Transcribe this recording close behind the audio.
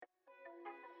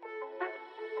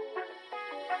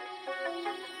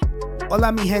Hola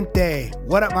mi gente,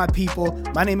 what up my people?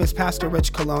 My name is Pastor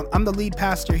Rich Colon. I'm the lead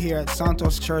pastor here at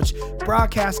Santos Church,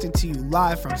 broadcasting to you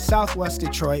live from Southwest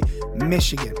Detroit,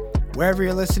 Michigan. Wherever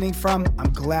you're listening from,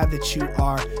 I'm glad that you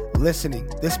are listening.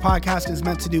 This podcast is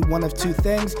meant to do one of two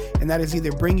things, and that is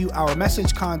either bring you our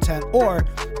message content or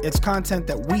it's content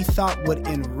that we thought would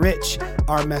enrich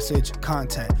our message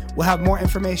content. We'll have more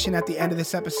information at the end of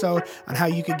this episode on how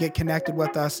you can get connected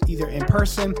with us either in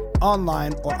person,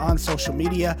 online, or on social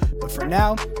media. But for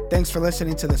now, thanks for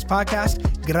listening to this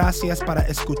podcast. Gracias para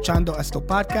escuchando esto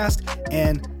podcast,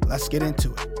 and let's get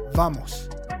into it. Vamos.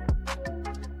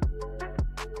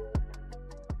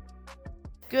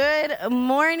 Good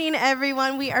morning,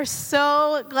 everyone. We are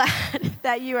so glad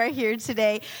that you are here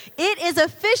today. It is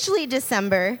officially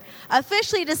December,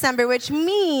 which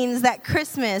means that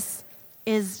Christmas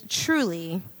is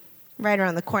truly right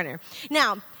around the corner.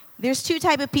 Now, there's two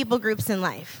type of people groups in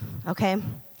life, okay?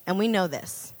 And we know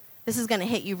this. This is going to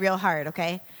hit you real hard,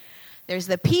 okay? There's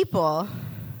the people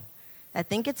that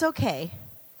think it's okay,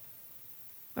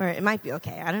 or it might be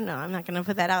okay. I don't know. I'm not going to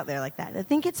put that out there like that. That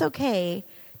think it's okay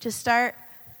to start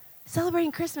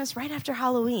celebrating Christmas right after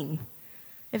Halloween.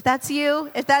 If that's you,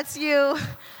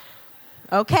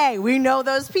 okay, we know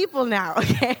those people now,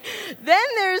 okay? Then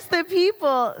there's the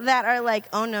people that are like,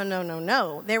 oh,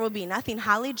 no. There will be nothing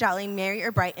holly jolly, merry,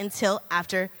 or bright until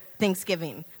after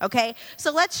Thanksgiving, okay?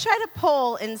 So let's try to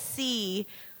poll and see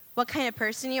what kind of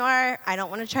person you are. I don't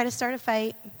want to try to start a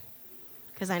fight,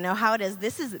 because I know how it is.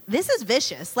 This is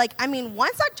vicious.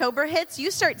 Once October hits,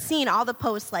 you start seeing all the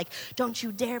posts like, don't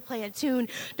you dare play a tune,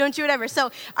 don't you whatever.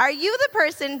 So are you the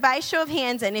person, by show of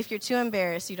hands, and if you're too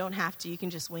embarrassed, you don't have to, you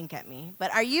can just wink at me,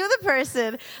 but are you the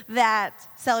person that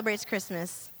celebrates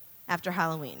Christmas after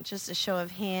Halloween? Just a show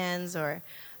of hands or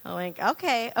a wink?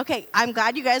 Okay. I'm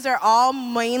glad you guys are all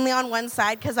mainly on one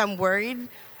side because I'm worried.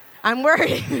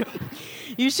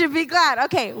 You should be glad.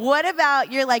 Okay, what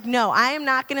about you're like, no, I am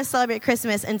not going to celebrate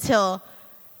Christmas until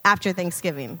after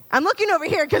Thanksgiving. I'm looking over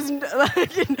here because,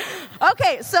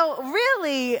 okay, so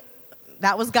really,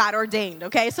 that was God ordained,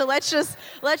 okay? So let's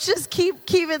just keep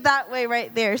it that way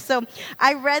right there. So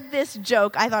I read this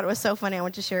joke. I thought it was so funny. I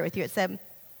want to share it with you. It said,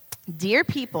 "Dear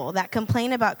people that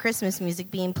complain about Christmas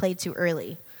music being played too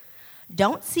early,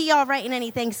 don't see y'all writing any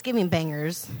Thanksgiving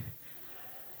bangers."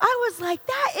 I was like,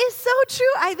 that is so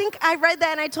true. I think I read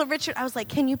that and I told Richard, I was like,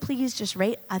 can you please just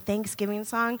write a Thanksgiving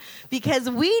song? Because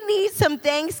we need some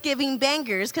Thanksgiving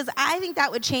bangers, because I think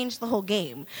that would change the whole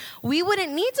game. We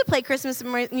wouldn't need to play Christmas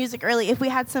music early if we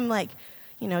had some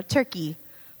turkey,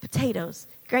 potatoes,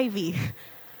 gravy.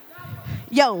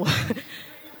 Yo.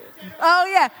 Oh,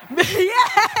 yeah.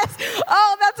 Yes.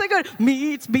 Oh, that's a good.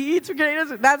 Meats,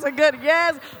 potatoes. That's a good.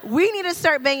 Yes. We need to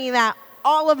start banging that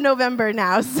all of November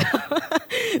now, so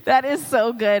that is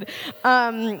so good.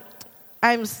 I'm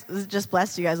just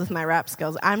blessed you guys with my rap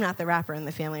skills. I'm not the rapper in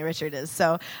the family, Richard is.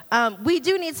 So we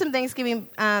do need some Thanksgiving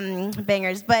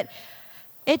bangers, but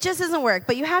it just doesn't work.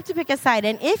 But you have to pick a side.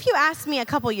 And if you asked me a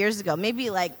couple years ago,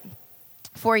 maybe like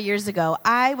 4 years ago,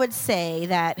 I would say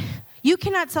that you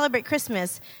cannot celebrate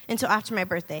Christmas until after my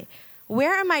birthday.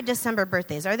 Where are my December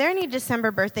birthdays? Are there any December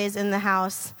birthdays in the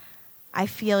house? I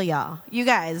feel y'all. You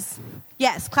guys,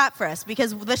 yes, clap for us,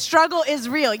 because the struggle is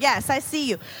real. Yes, I see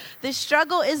you. The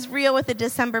struggle is real with the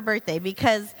December birthday,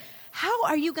 because how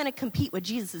are you going to compete with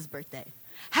Jesus' birthday?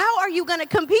 How are you going to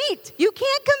compete? You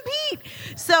can't compete.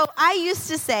 So I used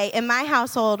to say in my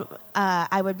household,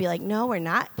 I would be like, no, we're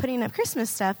not putting up Christmas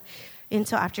stuff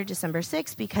until after December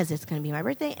 6th, because it's going to be my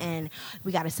birthday, and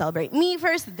we got to celebrate me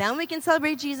first, then we can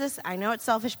celebrate Jesus. I know it's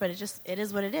selfish, but it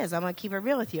is what it is. I'm going to keep it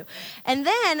real with you. And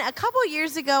then a couple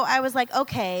years ago, I was like,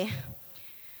 okay,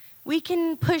 we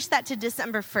can push that to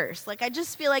December 1st. I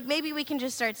just feel like maybe we can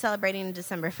just start celebrating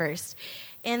December 1st.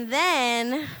 And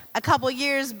then a couple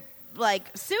years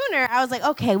sooner, I was like,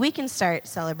 okay, we can start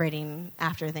celebrating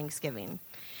after Thanksgiving.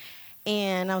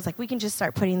 And I was like, we can just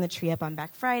start putting the tree up on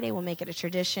Black Friday. We'll make it a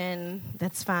tradition.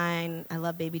 That's fine. I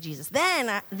love baby Jesus.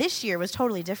 Then this year was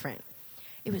totally different.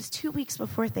 It was 2 weeks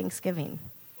before Thanksgiving.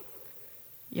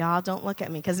 Y'all don't look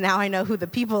at me, because now I know who the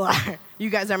people are.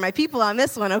 You guys are my people on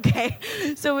this one, okay?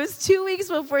 So it was 2 weeks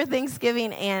before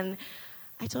Thanksgiving, and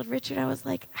I told Richard, I was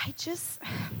like, the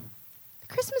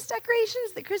Christmas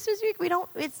decorations, the Christmas week,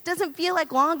 it doesn't feel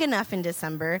like long enough in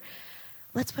December.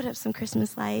 Let's put up some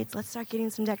Christmas lights. Let's start getting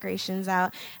some decorations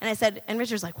out. And I said, and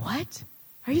Richard's like, what?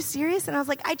 Are you serious? And I was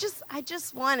like, I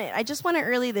just want it. I just want it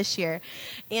early this year.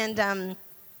 And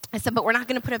I said, but we're not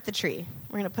going to put up the tree.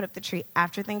 We're going to put up the tree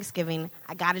after Thanksgiving.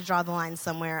 I got to draw the line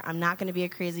somewhere. I'm not going to be a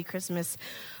crazy Christmas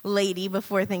lady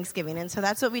before Thanksgiving. And so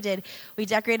that's what we did. We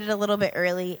decorated a little bit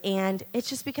early, and it's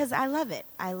just because I love it.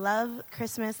 I love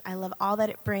Christmas. I love all that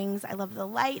it brings. I love the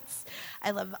lights.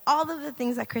 I love all of the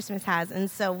things that Christmas has. And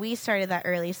so we started that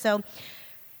early. So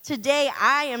today,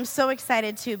 I am so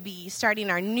excited to be starting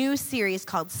our new series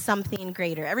called Something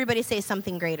Greater. Everybody say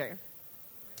Something Greater.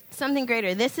 Something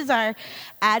Greater. This is our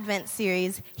Advent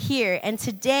series here, and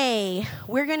today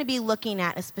we're going to be looking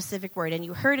at a specific word, and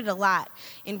you heard it a lot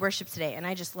in worship today, and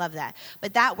I just love that.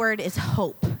 But that word is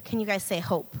hope. Can you guys say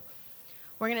hope?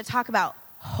 We're going to talk about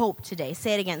hope today.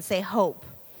 Say it again. Say hope.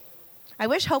 I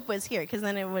wish Hope was here, because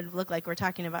then it would look like we're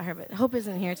talking about her, but Hope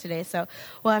isn't here today, so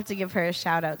we'll have to give her a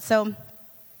shout out. So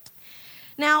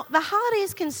now, the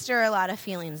holidays can stir a lot of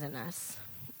feelings in us.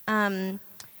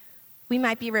 We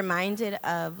might be reminded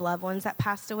of loved ones that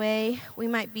passed away. We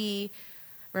might be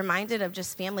reminded of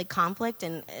just family conflict,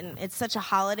 and it's such a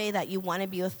holiday that you want to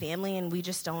be with family, and we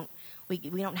just don't, we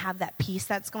don't have that peace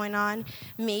that's going on.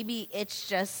 Maybe it's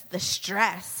just the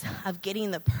stress of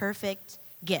getting the perfect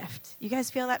gift. You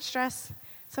guys feel that stress?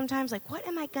 Sometimes, like, what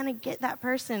am I going to get that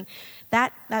person?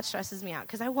 That stresses me out,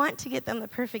 because I want to get them the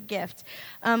perfect gift.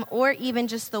 Or even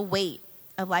just the weight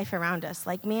of life around us.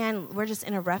 Like, man, we're just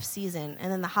in a rough season,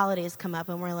 and then the holidays come up,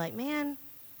 and we're like, man,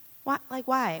 what? Like,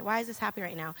 why? Why is this happening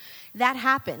right now? That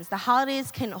happens. The holidays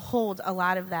can hold a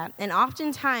lot of that, and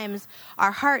oftentimes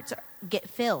our hearts get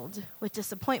filled with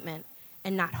disappointment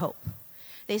and not hope.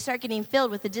 They start getting filled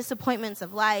with the disappointments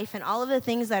of life and all of the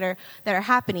things that are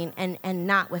happening, and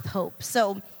not with hope.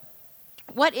 So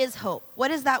what is hope? What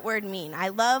does that word mean?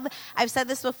 I've said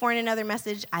this before in another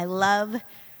message, I love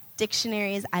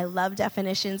dictionaries. I love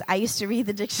definitions. I used to read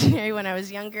the dictionary when I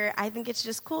was younger. I think it's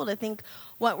just cool to think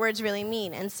what words really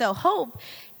mean. And so hope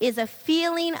is a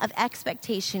feeling of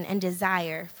expectation and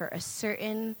desire for a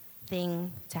certain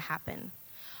thing to happen.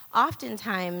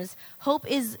 Oftentimes, hope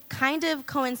is kind of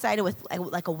coincided with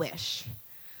like a wish.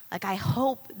 Like, I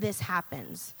hope this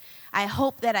happens. I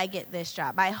hope that I get this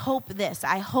job. I hope this.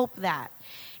 I hope that.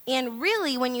 And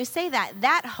really, when you say that,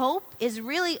 that hope is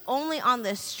really only on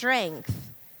the strength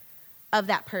of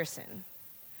that person.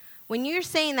 When you're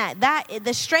saying that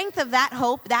the strength of that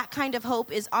hope, that kind of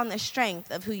hope, is on the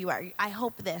strength of who you are. I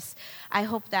hope this. I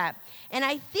hope that. And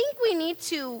I think we need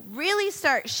to really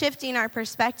start shifting our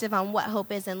perspective on what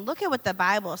hope is, and look at what the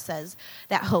Bible says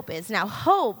that hope is. Now,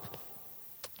 hope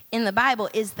in the Bible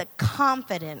is the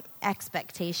confident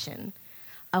expectation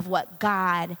of what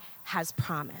God has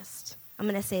promised. I'm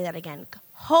going to say that again.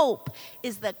 Hope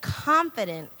is the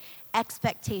confident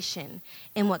expectation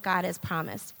in what God has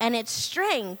promised. And its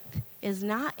strength is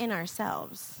not in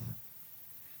ourselves.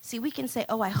 See, we can say,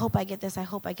 oh, I hope I get this, I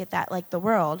hope I get that, like the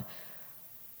world.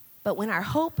 But when our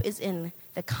hope is in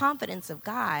the confidence of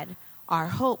God, our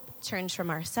hope turns from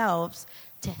ourselves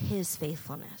to His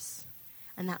faithfulness.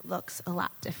 And that looks a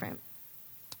lot different.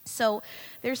 So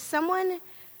there's someone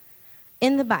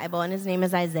in the Bible, and his name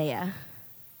is Isaiah.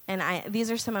 And these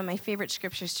are some of my favorite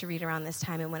scriptures to read around this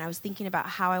time. And when I was thinking about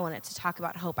how I wanted to talk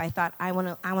about hope, I thought I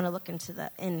want to look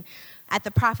at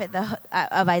the prophet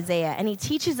of Isaiah, and he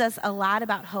teaches us a lot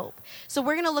about hope. So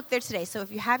we're going to look there today. So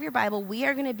if you have your Bible, we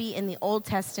are going to be in the Old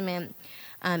Testament,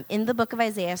 in the book of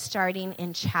Isaiah, starting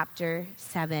in chapter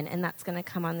 7, and that's going to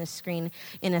come on the screen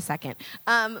in a second.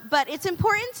 But it's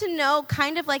important to know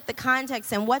kind of like the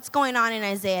context and what's going on in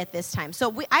Isaiah at this time.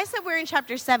 So I said we're in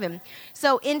chapter 7.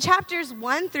 So in chapters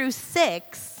 1 through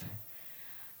 6,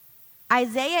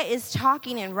 Isaiah is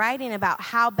talking and writing about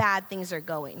how bad things are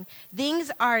going. Things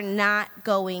are not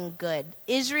going good.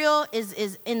 Israel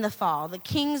is in the fall. The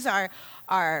kings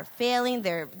are failing.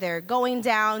 They're going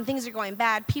down. Things are going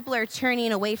bad. People are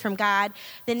turning away from God.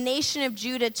 The nation of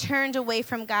Judah turned away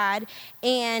from God.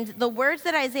 And the words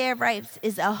that Isaiah writes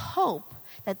is a hope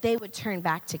that they would turn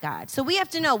back to God. So we have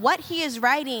to know what he is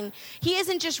writing. He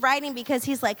isn't just writing because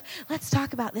he's like, let's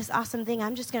talk about this awesome thing.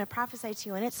 I'm just going to prophesy to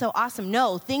you, and it's so awesome.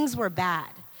 No, things were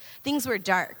bad. Things were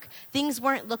dark. Things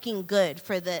weren't looking good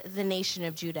for the nation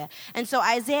of Judah. And so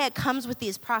Isaiah comes with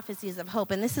these prophecies of hope.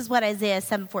 And this is what Isaiah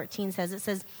 7:14 says. It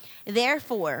says,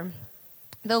 therefore,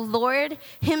 the Lord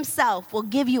himself will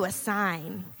give you a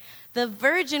sign. The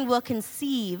virgin will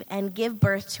conceive and give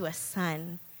birth to a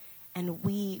son, and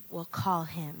we will call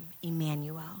him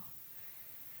Emmanuel.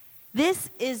 This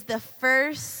is the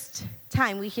first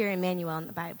time we hear Emmanuel in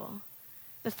the Bible.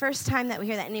 The first time that we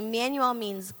hear that. And Emmanuel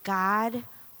means God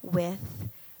with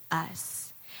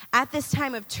us. At this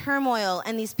time of turmoil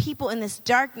and these people in this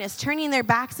darkness turning their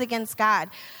backs against God,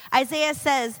 Isaiah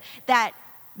says that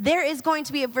there is going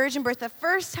to be a virgin birth. The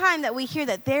first time that we hear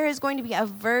that there is going to be a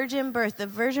virgin birth, the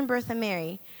virgin birth of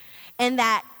Mary, and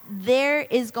that there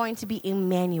is going to be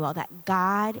Emmanuel, that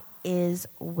God is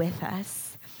with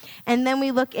us. And then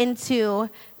we look into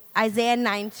Isaiah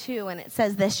 9:2, and it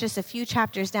says this just a few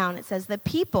chapters down. It says, the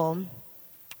people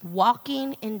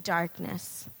walking in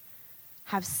darkness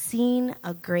have seen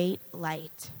a great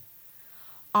light.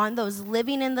 On those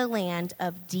living in the land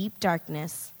of deep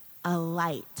darkness, a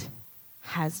light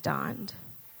has dawned.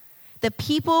 The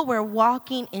people were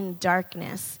walking in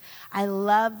darkness. I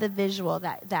love the visual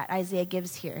that Isaiah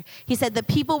gives here. He said, the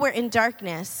people were in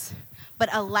darkness,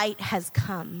 but a light has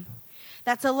come.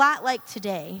 That's a lot like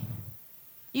today.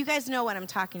 You guys know what I'm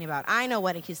talking about. I know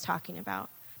what he's talking about.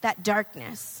 That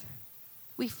darkness.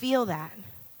 We feel that.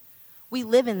 We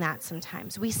live in that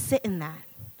sometimes. We sit in that.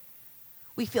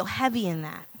 We feel heavy in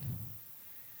that.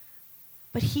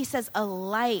 But he says a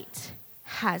light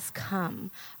has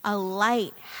come. A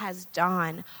light has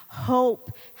dawned.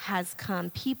 Hope has come.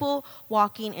 People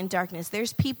walking in darkness.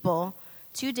 There's people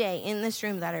today in this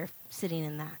room that are sitting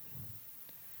in that.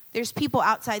 There's people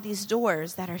outside these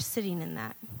doors that are sitting in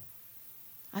that.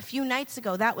 A few nights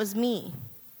ago, that was me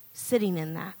sitting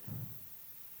in that.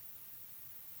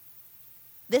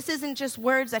 This isn't just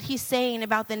words that he's saying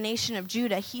about the nation of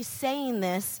Judah. He's saying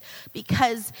this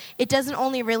because it doesn't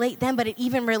only relate then, but it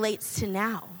even relates to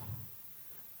now.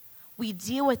 We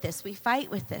deal with this. We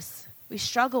fight with this. We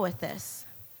struggle with this.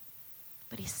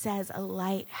 But he says a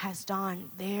light has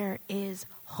dawned. There is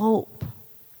hope.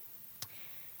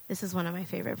 This is one of my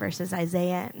favorite verses,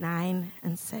 Isaiah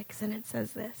 9:6, and it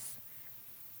says this.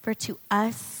 For to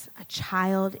us a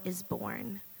child is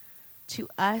born. To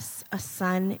us a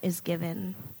son is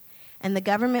given, and the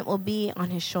government will be on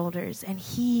his shoulders, and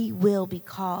he will be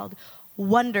called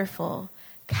Wonderful,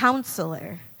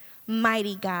 Counselor,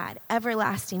 Mighty God,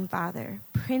 Everlasting Father,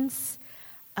 Prince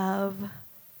of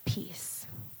Peace.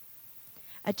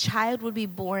 A child would be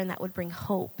born that would bring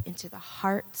hope into the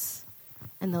hearts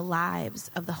and the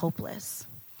lives of the hopeless.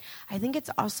 I think it's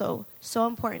also so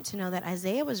important to know that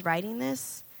Isaiah was writing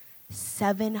this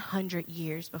 700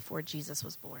 years before Jesus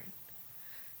was born.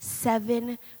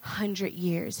 700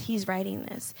 years he's writing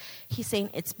this. He's saying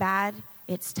it's bad,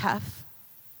 it's tough,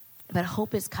 but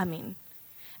hope is coming.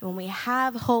 And when we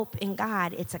have hope in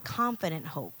God, it's a confident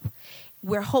hope.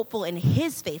 We're hopeful in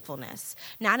his faithfulness,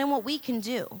 not in what we can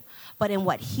do, but in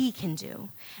what he can do.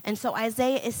 And so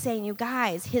Isaiah is saying, you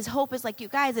guys, his hope is like, you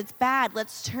guys, it's bad.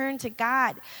 Let's turn to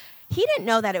God. He didn't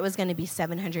know that it was going to be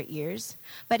 700 years,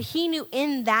 but he knew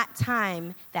in that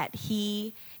time that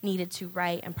he needed to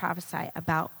write and prophesy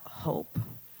about hope.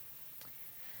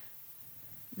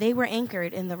 They were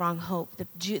anchored in the wrong hope.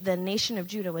 The nation of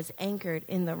Judah was anchored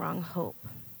in the wrong hope.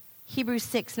 Hebrews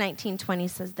 6:19-20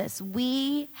 says this,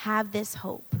 we have this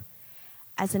hope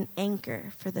as an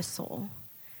anchor for the soul,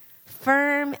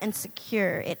 firm and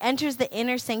secure. It enters the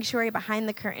inner sanctuary behind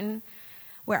the curtain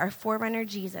where our forerunner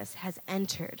Jesus has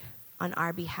entered on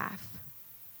our behalf.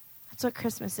 That's what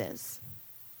Christmas is.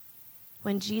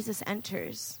 When Jesus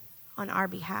enters on our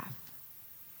behalf.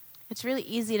 It's really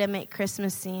easy to make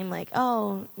Christmas seem like,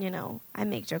 oh, I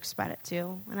make jokes about it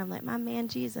too. And I'm like, my man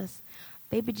Jesus,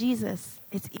 baby Jesus.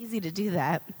 It's easy to do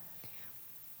that.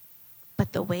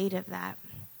 But the weight of that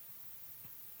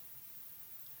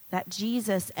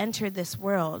Jesus entered this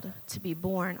world to be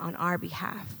born on our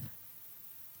behalf,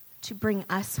 to bring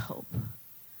us hope.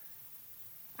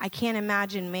 I can't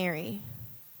imagine Mary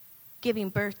giving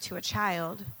birth to a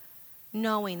child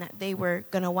knowing that they were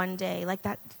going to one day, like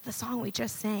that the song we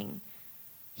just sang,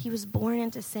 he was born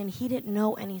into sin. He didn't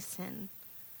know any sin.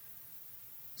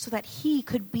 So that he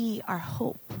could be our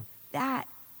hope. That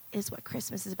is what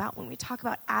Christmas is about. When we talk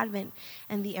about Advent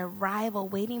and the arrival,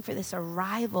 waiting for this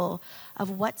arrival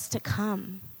of what's to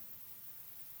come.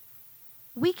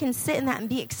 We can sit in that and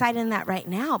be excited in that right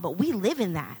now, but we live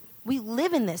in that. We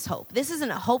live in this hope. This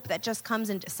isn't a hope that just comes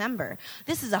in December.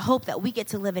 This is a hope that we get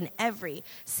to live in every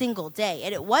single day.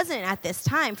 And it wasn't at this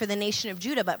time for the nation of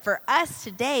Judah, but for us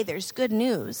today, there's good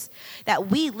news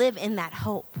that we live in that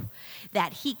hope.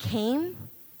 That he came,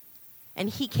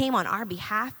 and he came on our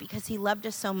behalf because he loved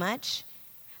us so much.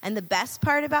 And the best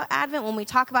part about Advent, when we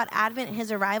talk about Advent and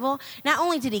his arrival, not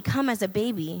only did he come as a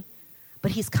baby, but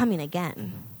he's coming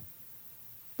again.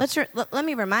 Let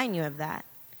me remind you of that.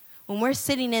 When we're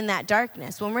sitting in that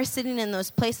darkness, when we're sitting in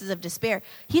those places of despair,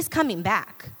 he's coming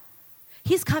back.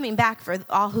 He's coming back for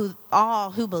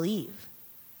all who believe.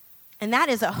 And that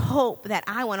is a hope that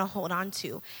I want to hold on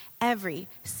to every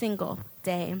single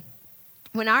day.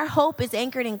 When our hope is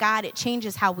anchored in God, it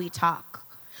changes how we talk.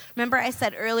 Remember I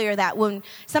said earlier that when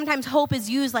sometimes hope is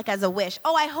used like as a wish.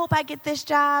 Oh, I hope I get this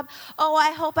job. Oh,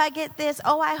 I hope I get this.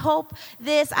 Oh, I hope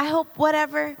this. I hope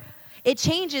whatever. It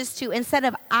changes to, instead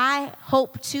of I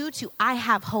hope to I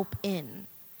have hope in.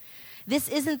 This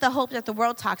isn't the hope that the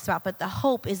world talks about, but the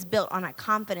hope is built on a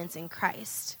confidence in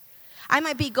Christ. I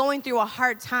might be going through a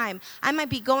hard time. I might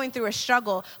be going through a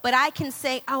struggle, but I can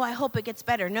say, oh, I hope it gets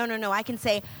better. No. I can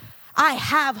say, I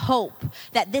have hope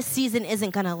that this season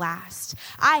isn't going to last.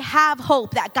 I have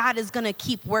hope that God is going to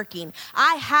keep working.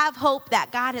 I have hope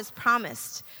that God has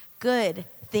promised good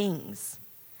things.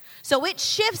 So it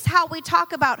shifts how we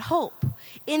talk about hope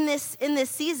in this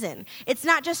season. It's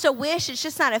not just a wish. It's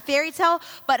just not a fairy tale.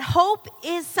 But hope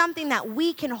is something that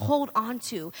we can hold on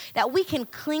to, that we can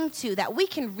cling to, that we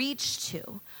can reach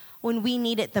to when we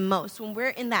need it the most, when we're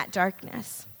in that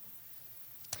darkness.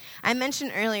 I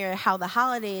mentioned earlier how the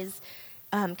holidays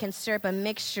can stir up a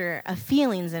mixture of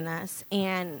feelings in us.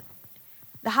 And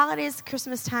the holidays,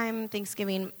 Christmas time,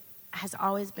 Thanksgiving, has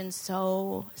always been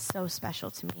so special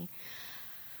to me.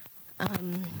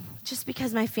 Just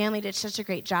because my family did such a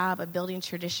great job of building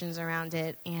traditions around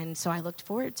it, and so I looked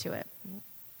forward to it.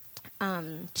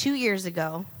 2 years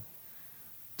ago,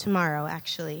 tomorrow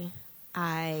actually,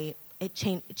 it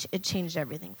changed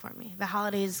everything for me. The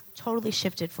holidays totally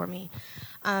shifted for me.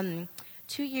 2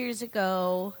 years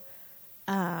ago,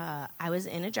 I was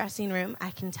in a dressing room. I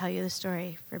can tell you the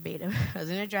story verbatim. I was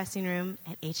in a dressing room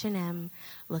at H&M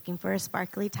looking for a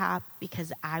sparkly top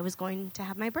because I was going to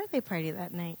have my birthday party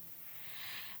that night.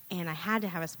 And I had to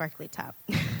have a sparkly top.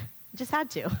 Just had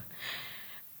to.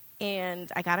 And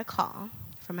I got a call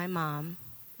from my mom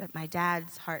that my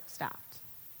dad's heart stopped.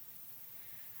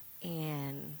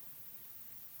 And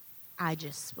I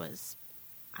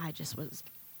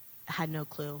had no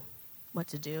clue what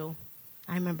to do.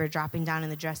 I remember dropping down in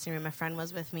the dressing room. A friend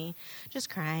was with me, just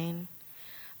crying.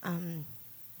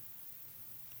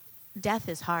 Death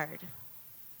is hard.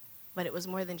 But it was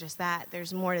more than just that.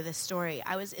 There's more to this story.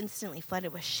 I was instantly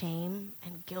flooded with shame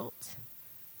and guilt.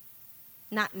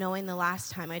 Not knowing the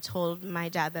last time I told my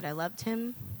dad that I loved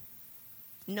him.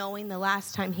 Knowing the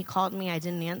last time he called me, I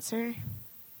didn't answer.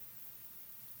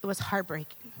 It was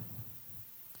heartbreaking.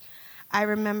 I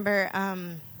remember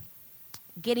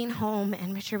getting home,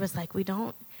 and Richard was like, we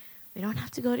don't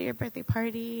have to go to your birthday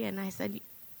party. And I said,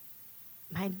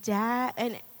 my dad,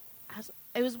 and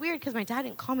it was weird because my dad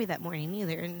didn't call me that morning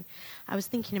either, and I was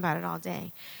thinking about it all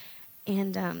day.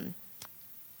 And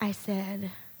I said,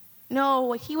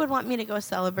 no, he would want me to go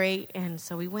celebrate. And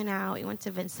so we went out. We went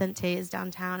to Vincente's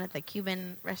downtown at the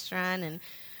Cuban restaurant, and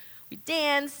we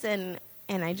danced, and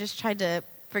I just tried to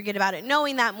forget about it,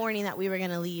 knowing that morning that we were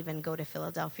going to leave and go to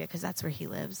Philadelphia because that's where he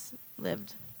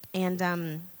lived.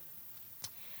 And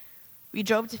we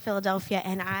drove to Philadelphia,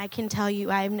 and I can tell you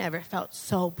I've never felt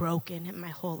so broken in my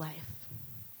whole life.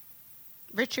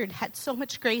 Richard had so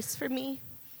much grace for me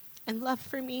and love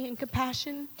for me and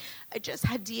compassion. I just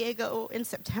had Diego in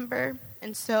September,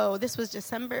 and so this was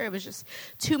December. It was just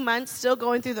 2 months still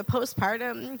going through the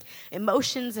postpartum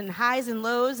emotions and highs and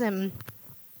lows, and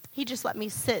he just let me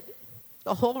sit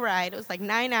the whole ride. It was like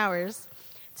 9 hours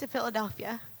to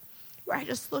Philadelphia, where I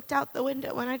just looked out the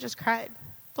window and I just cried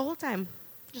the whole time.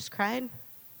 Just cried.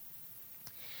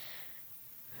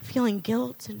 Feeling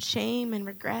guilt and shame and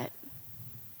regret.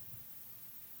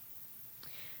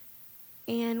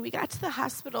 And we got to the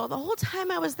hospital. The whole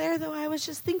time I was there, though, I was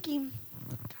just thinking,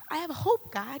 I have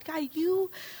hope, God. God,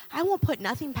 I won't put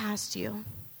nothing past you.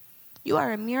 You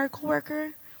are a miracle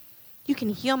worker. You can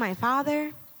heal my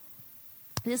father.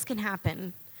 This can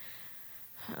happen.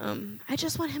 I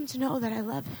just want him to know that I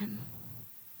love him.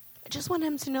 I just want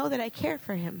him to know that I care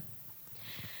for him.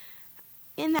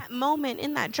 In that moment,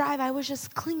 in that drive, I was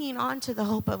just clinging on to the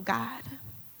hope of God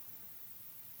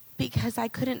because I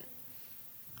didn't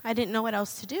know what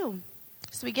else to do.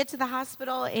 So we get to the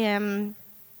hospital, and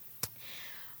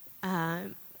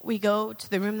we go to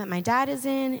the room that my dad is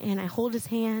in, and I hold his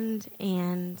hand,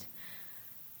 and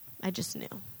I just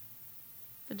knew.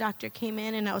 The doctor came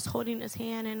in, and I was holding his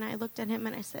hand, and I looked at him,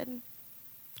 and I said,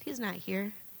 he's not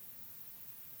here.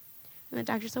 And the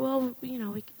doctor said, well,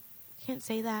 we can't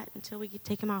say that until we could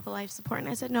take him off of life support. And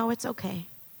I said, no, it's okay.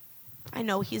 I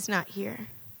know he's not here.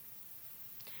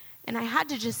 And I had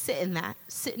to just sit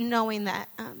in knowing that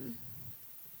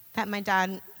that my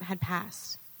dad had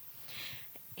passed.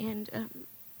 And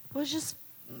was just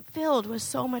filled with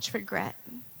so much regret,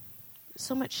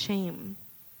 so much shame,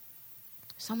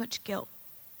 so much guilt.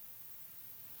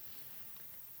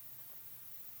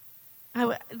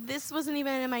 This wasn't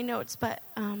even in my notes, but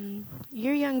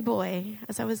your young boy,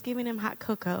 as I was giving him hot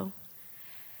cocoa,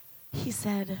 he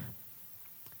said,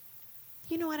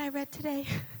 you know what I read today?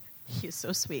 He is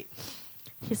so sweet.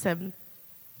 He said,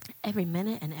 every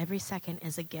minute and every second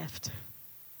is a gift.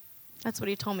 That's what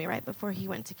he told me right before he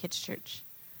went to kids' church.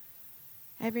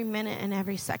 Every minute and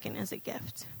every second is a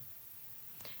gift.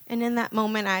 And in that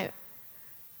moment,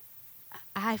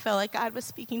 I felt like God was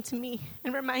speaking to me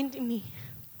and reminding me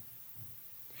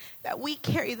that we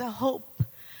carry the hope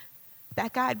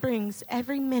that God brings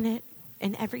every minute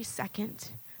and every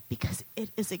second because it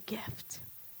is a gift.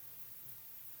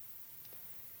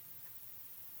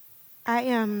 I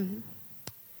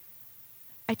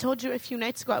told you a few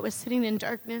nights ago I was sitting in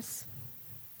darkness.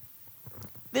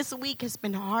 This week has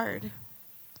been hard,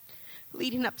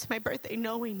 leading up to my birthday,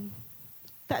 knowing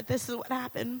that this is what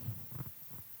happened.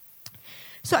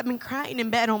 So I've been crying in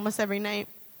bed almost every night.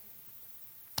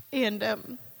 And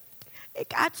it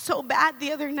got so bad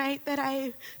the other night that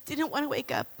I didn't want to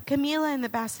wake up Camila in the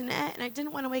bassinet, and I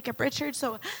didn't want to wake up Richard,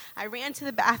 so I ran to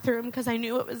the bathroom because I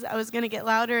knew I was going to get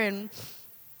louder, and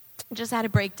just had a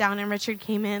breakdown, and Richard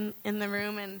came in the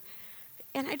room, and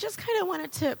I just kind of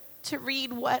wanted to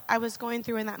read what I was going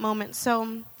through in that moment.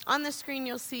 So on the screen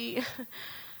you'll see,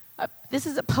 this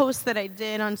is a post that I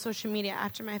did on social media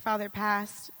after my father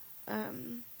passed,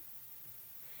 and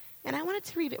I wanted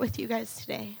to read it with you guys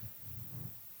today.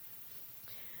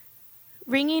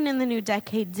 Ringing in the new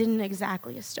decade didn't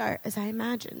exactly start as I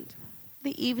imagined.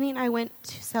 The evening I went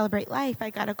to celebrate life, I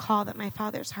got a call that my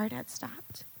father's heart had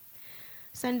stopped.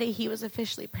 Sunday, he was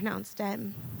officially pronounced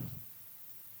dead.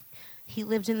 He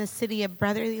lived in the city of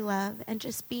brotherly love, and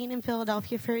just being in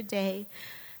Philadelphia for a day,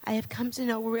 I have come to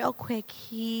know real quick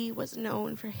he was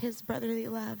known for his brotherly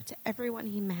love to everyone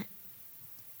he met.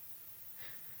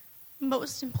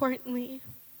 Most importantly,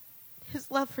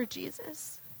 his love for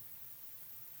Jesus.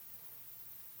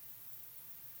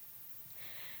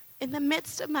 In the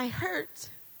midst of my hurt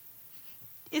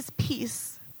is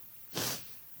peace.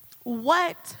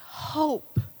 What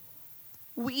hope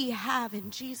we have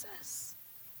in Jesus.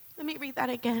 Let me read that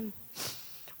again.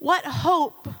 What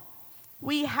hope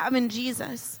we have in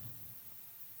Jesus.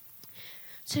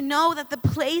 To know that the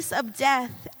place of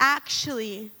death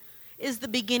actually is the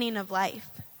beginning of life.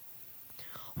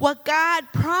 What God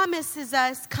promises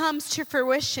us comes to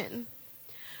fruition.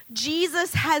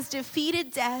 Jesus has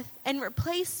defeated death and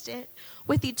replaced it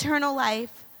with eternal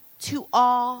life to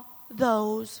all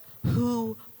those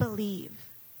who believe.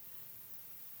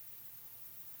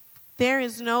 There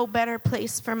is no better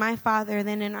place for my Father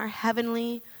than in our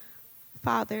heavenly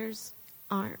Father's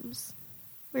arms,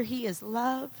 where he is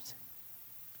loved,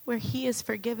 where he is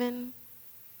forgiven,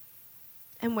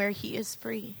 and where he is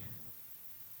free.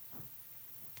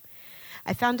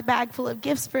 I found a bag full of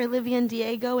gifts for Olivia and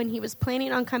Diego, and he was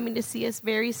planning on coming to see us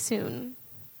very soon.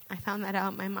 I found that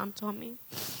out. My mom told me.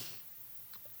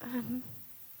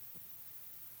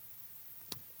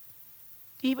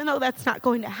 Even though that's not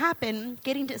going to happen,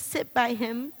 getting to sit by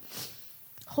him,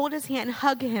 hold his hand,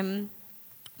 hug him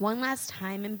one last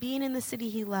time, and being in the city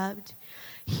he loved,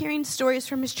 hearing stories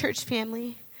from his church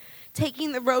family,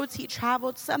 taking the roads he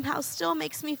traveled, somehow still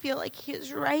makes me feel like he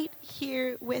is right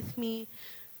here with me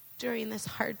during this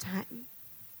hard time.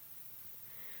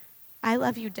 I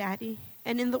love you, Daddy.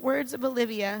 And in the words of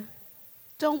Olivia,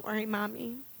 don't worry,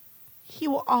 Mommy. He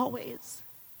will always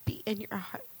be in your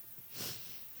heart.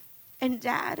 And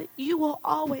Dad, you will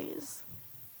always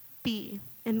be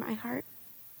in my heart.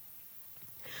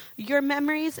 Your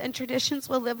memories and traditions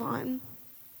will live on.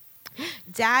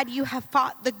 Dad, you have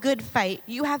fought the good fight.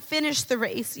 You have finished the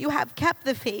race. You have kept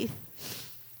the faith.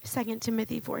 2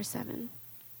 Timothy 4:7.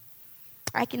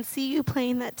 I can see you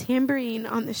playing that tambourine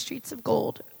on the streets of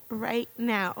gold right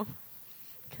now,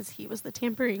 because he was the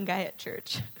tambourine guy at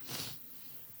church.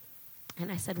 And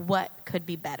I said, what could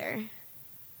be better?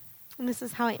 And this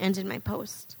is how I ended my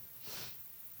post.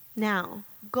 Now,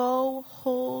 go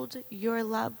hold your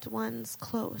loved ones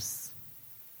close.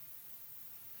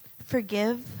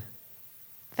 Forgive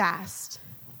fast.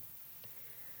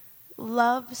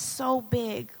 Love so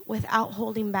big without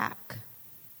holding back.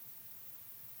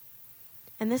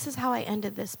 And this is how I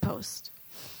ended this post.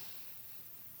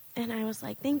 And I was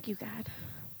like, thank you, God.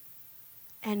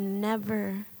 And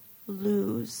never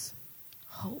lose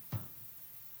hope.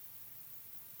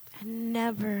 And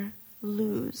never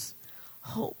lose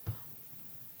hope.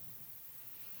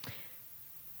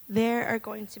 There are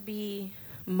going to be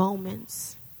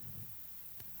moments,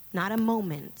 not a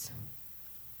moment,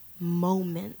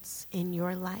 moments in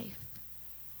your life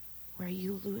where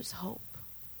you lose hope.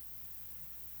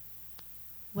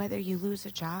 Whether you lose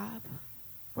a job,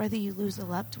 whether you lose a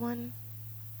loved one,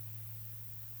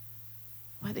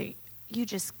 whether you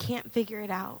just can't figure it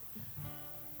out.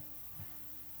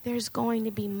 there's going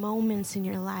to be moments in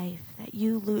your life that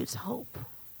you lose hope.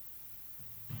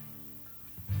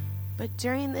 But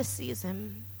during this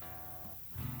season,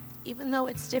 even though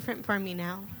it's different for me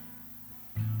now,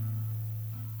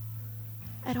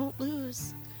 I don't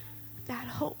lose that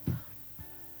hope.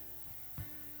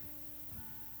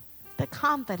 The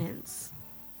confidence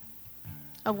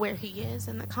of where he is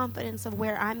and the confidence of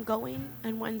where I'm going,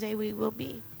 and one day we will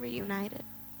be reunited.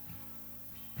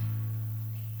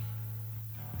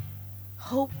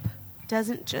 Hope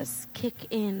doesn't just kick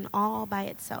in all by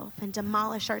itself and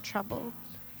demolish our trouble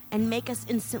and make us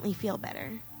instantly feel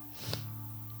better.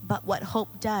 But what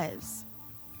hope does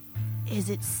is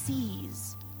it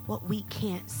sees what we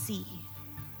can't see.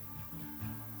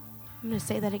 I'm going to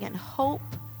say that again. Hope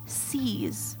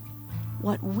sees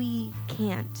what we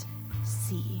can't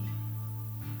see.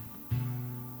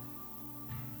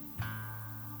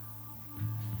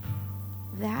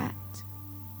 That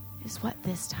is what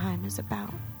this time is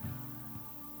about.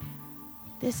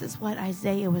 This is what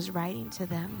Isaiah was writing to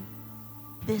them.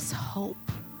 This hope.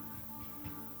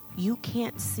 You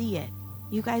can't see it.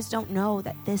 You guys don't know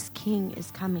that this king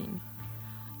is coming.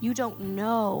 You don't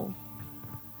know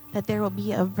that there will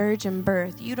be a virgin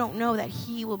birth. You don't know that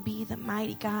he will be the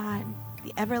mighty God,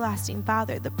 the everlasting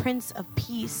Father, the Prince of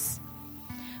Peace.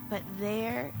 But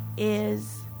there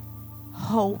is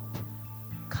hope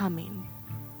coming.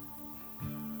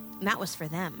 And that was for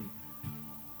them.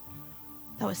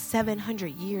 That was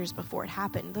 700 years before it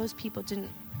happened. Those people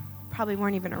probably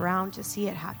weren't even around to see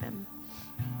it happen.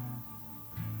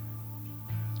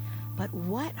 But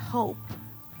what hope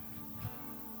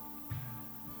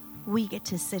we get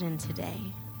to sit in today.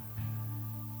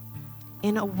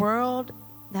 In a world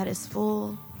that is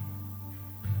full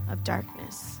of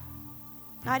darkness.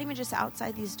 Not even just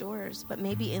outside these doors, but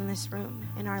maybe in this room,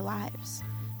 in our lives,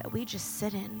 that we just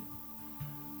sit in.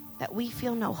 That we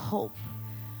feel no hope.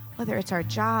 Whether it's our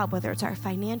job, whether it's our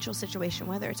financial situation,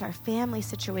 whether it's our family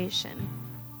situation,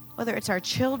 whether it's our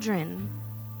children.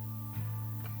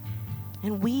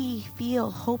 And we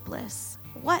feel hopeless.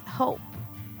 What hope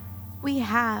we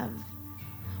have,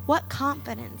 what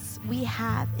confidence we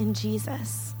have in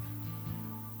Jesus.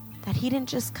 That he didn't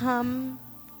just come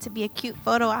to be a cute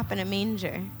photo op in a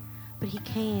manger, but he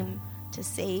came to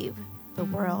save the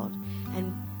world.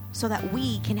 And so that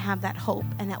we can have that hope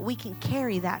and that we can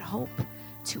carry that hope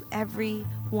to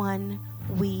everyone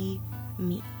we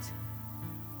meet.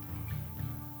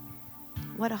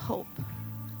 What a hope.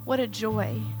 What a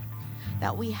joy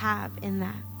that we have in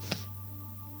that.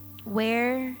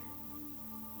 Where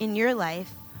in your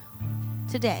life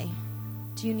today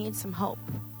do you need some hope?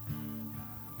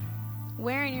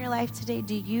 Where in your life today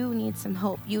do you need some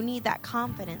hope? You need that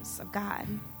confidence of God.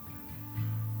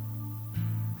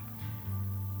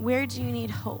 Where do you need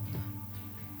hope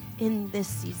in this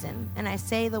season? And I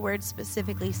say the word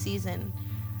specifically season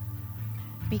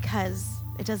because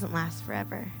it doesn't last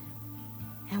forever.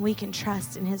 And we can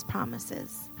trust in his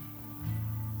promises.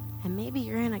 And maybe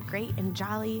you're in a great and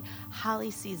jolly,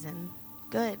 holly season.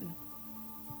 Good.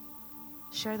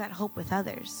 Share that hope with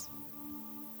others.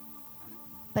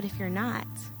 But if you're not,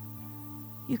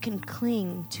 you can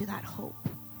cling to that hope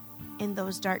in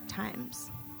those dark times.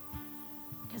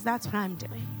 Because that's what I'm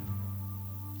doing.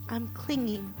 I'm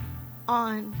clinging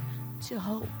on to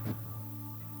hope.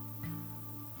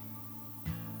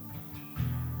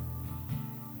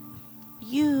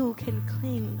 You can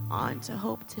cling on to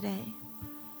hope today.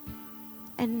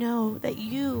 And know that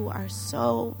you are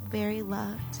so very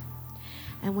loved.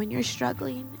 And when you're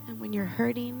struggling, and when you're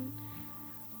hurting,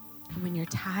 and when you're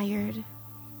tired,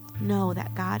 know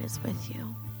that God is with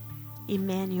you.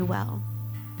 Emmanuel,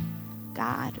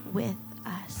 God with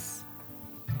us.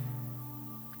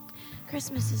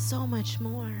 Christmas is so much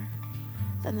more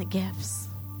than the gifts.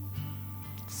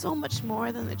 So much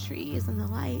more than the trees and the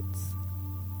lights.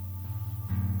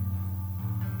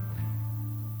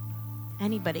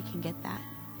 Anybody can get that.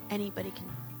 Anybody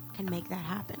can make that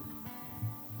happen.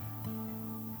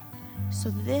 So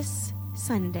this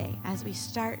Sunday, as we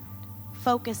start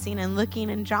focusing and looking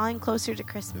and drawing closer to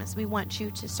Christmas, we want you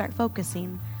to start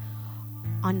focusing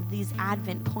on these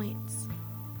Advent points.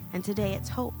 And today it's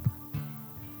hope.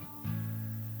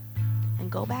 And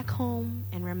go back home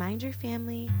and remind your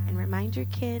family and remind your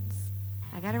kids.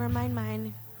 I got to remind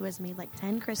mine, who has made like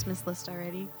 10 Christmas lists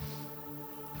already,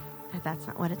 that that's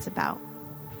not what it's about.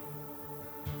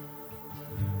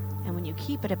 And when you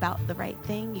keep it about the right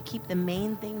thing, you keep the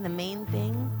main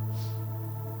thing,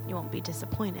 you won't be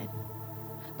disappointed.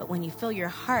 But when you fill your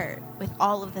heart with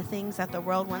all of the things that the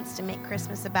world wants to make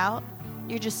Christmas about,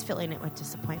 you're just filling it with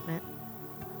disappointment.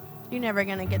 You're never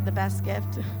going to get the best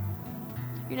gift.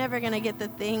 You're never going to get the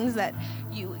things that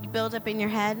you build up in your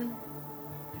head.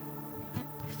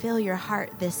 Fill your heart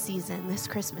this season, this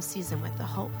Christmas season, with the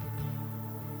hope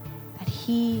that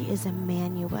he is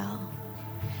Emmanuel,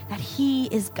 that he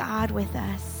is God with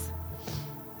us.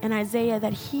 In Isaiah,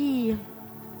 that he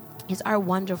is our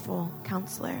wonderful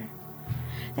counselor,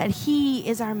 that he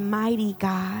is our mighty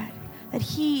God, that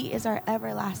he is our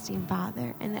everlasting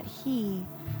Father, and that he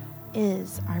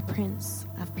is our Prince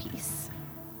of Peace.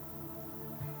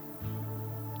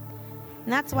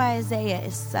 And that's why Isaiah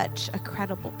is such a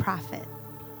credible prophet,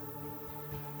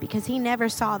 because he never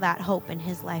saw that hope in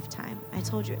his lifetime. I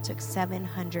told you it took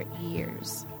 700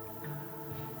 years.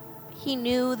 He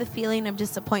knew the feeling of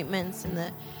disappointments in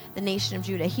the nation of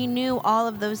Judah. He knew all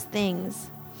of those things.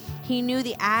 He knew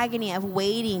the agony of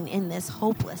waiting in this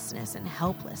hopelessness and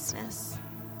helplessness.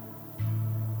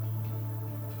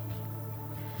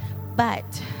 But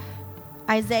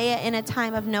Isaiah, in a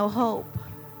time of no hope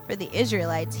for the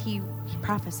Israelites, he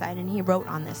prophesied and he wrote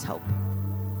on this hope.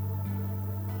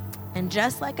 And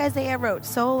just like Isaiah wrote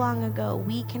so long ago,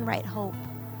 we can write hope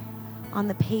on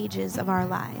the pages of our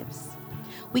lives.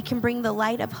 We can bring the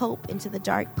light of hope into the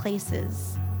dark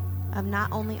places of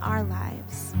not only our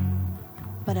lives,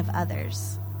 but of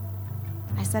others.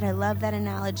 I said I love that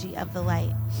analogy of the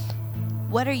light.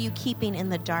 What are you keeping in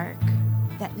the dark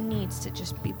that needs to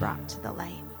just be brought to the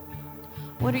light?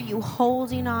 What are you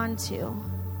holding on to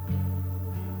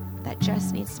that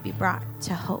just needs to be brought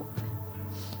to hope?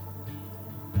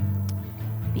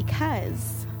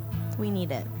 Because we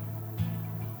need it.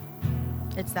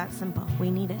 It's that simple.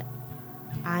 We need it.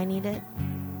 I need it.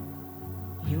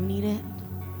 You need it.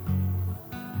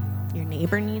 Your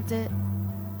neighbor needs it.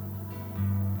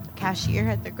 The cashier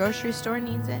at the grocery store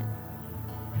needs it.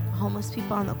 Homeless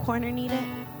people on the corner need it.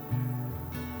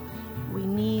 We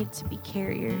need to be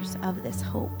carriers of this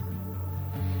hope.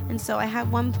 And so I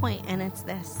have one point, and it's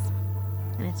this.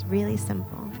 And it's really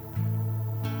simple.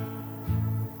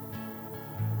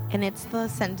 And it's the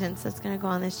sentence that's going to go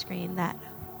on the screen, that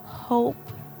hope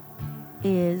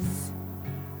is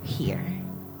here.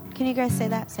 Can you guys say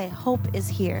that? Say, hope is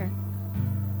here.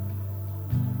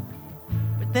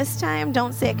 But this time,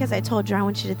 don't say it because I told you. I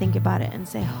want you to think about it and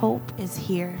say, hope is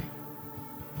here.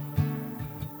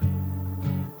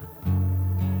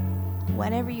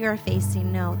 Whatever you're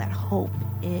facing, know that hope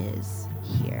is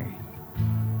here.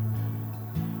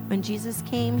 When Jesus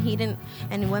came, he didn't,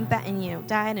 and he went back and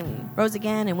died and rose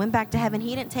again and went back to heaven.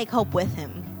 He didn't take hope with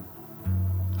him.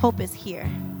 Hope is here.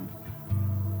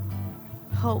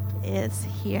 Hope is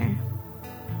here.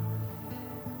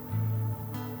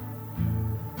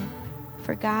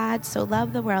 For God so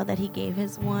loved the world that he gave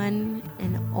his one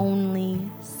and only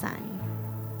Son.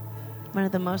 One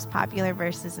of the most popular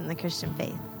verses in the Christian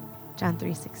faith, John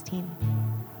 3:16.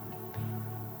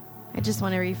 I just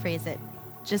want to rephrase it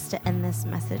just to end this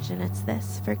message, and it's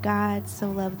this: for God so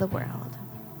loved the world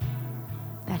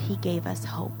that he gave us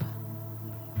hope.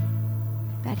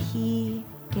 That he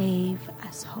gave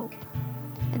us hope.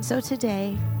 And so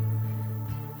today,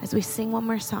 as we sing one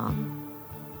more song,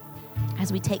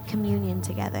 as we take communion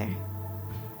together,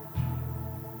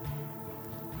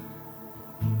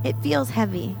 it feels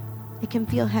heavy. It can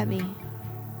feel heavy.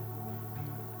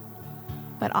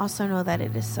 But also know that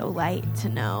it is so light to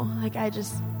know. I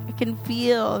can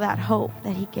feel that hope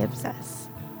that he gives us.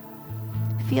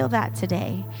 Feel that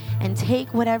today. And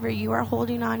take whatever you are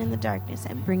holding on in the darkness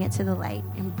and bring it to the light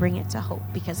and bring it to hope,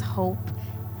 because hope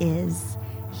is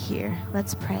here.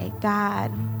 Let's pray.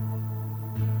 God,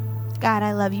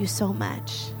 I love you so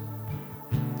much.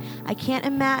 I can't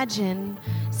imagine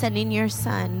sending your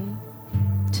Son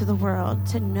to the world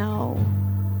to know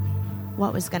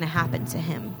what was going to happen to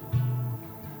him.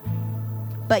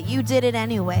 But you did it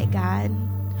anyway, God,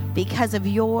 because of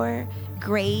your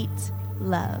great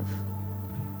love.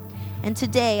 And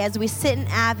today, as we sit in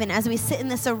Advent, as we sit in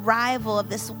this arrival of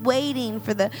this waiting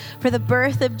for the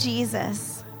birth of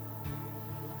Jesus,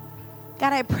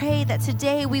 God, I pray that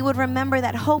today we would remember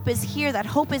that hope is here, that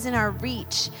hope is in our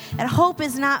reach, that hope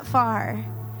is not far,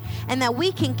 and that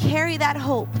we can carry that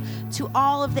hope to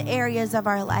all of the areas of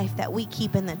our life that we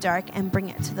keep in the dark and bring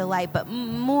it to the light. But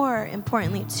more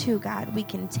importantly, too, God, we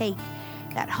can take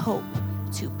that hope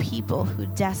to people who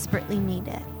desperately need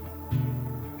it.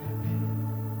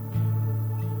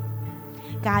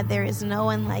 God, there is no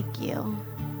one like you.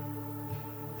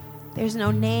 There's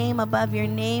no name above your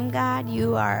name, God.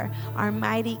 You are our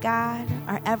mighty God,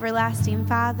 our everlasting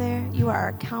Father. You are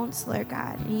our counselor,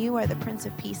 God, and you are the Prince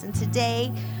of Peace. And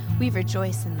today, we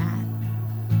rejoice in that.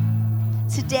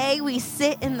 Today, we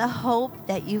sit in the hope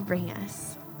that you bring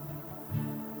us.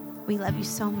 We love you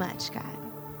so much, God.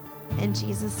 In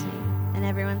Jesus' name. And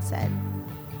everyone said,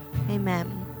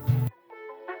 amen.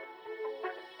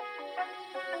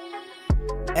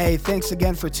 Hey, thanks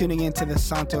again for tuning into the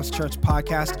Santos Church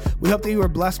podcast. We hope that you were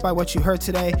blessed by what you heard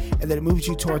today and that it moves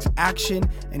you towards action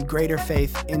and greater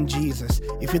faith in Jesus.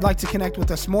 If you'd like to connect with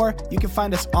us more, you can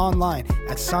find us online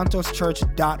at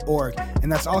santoschurch.org. And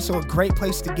that's also a great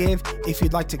place to give if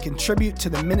you'd like to contribute to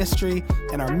the ministry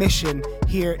and our mission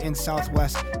here in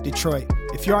Southwest Detroit.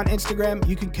 If you're on Instagram,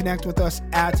 you can connect with us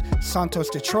at Santos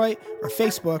Detroit or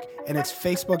Facebook, and it's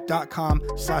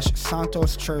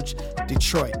facebook.com/Santos Church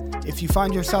Detroit. If you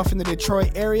find yourself in the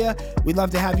Detroit area, we'd love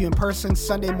to have you in person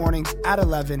Sunday mornings at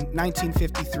 11,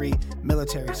 1953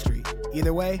 Military Street.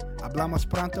 Either way, hablamos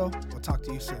pronto. We'll talk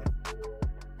to you soon.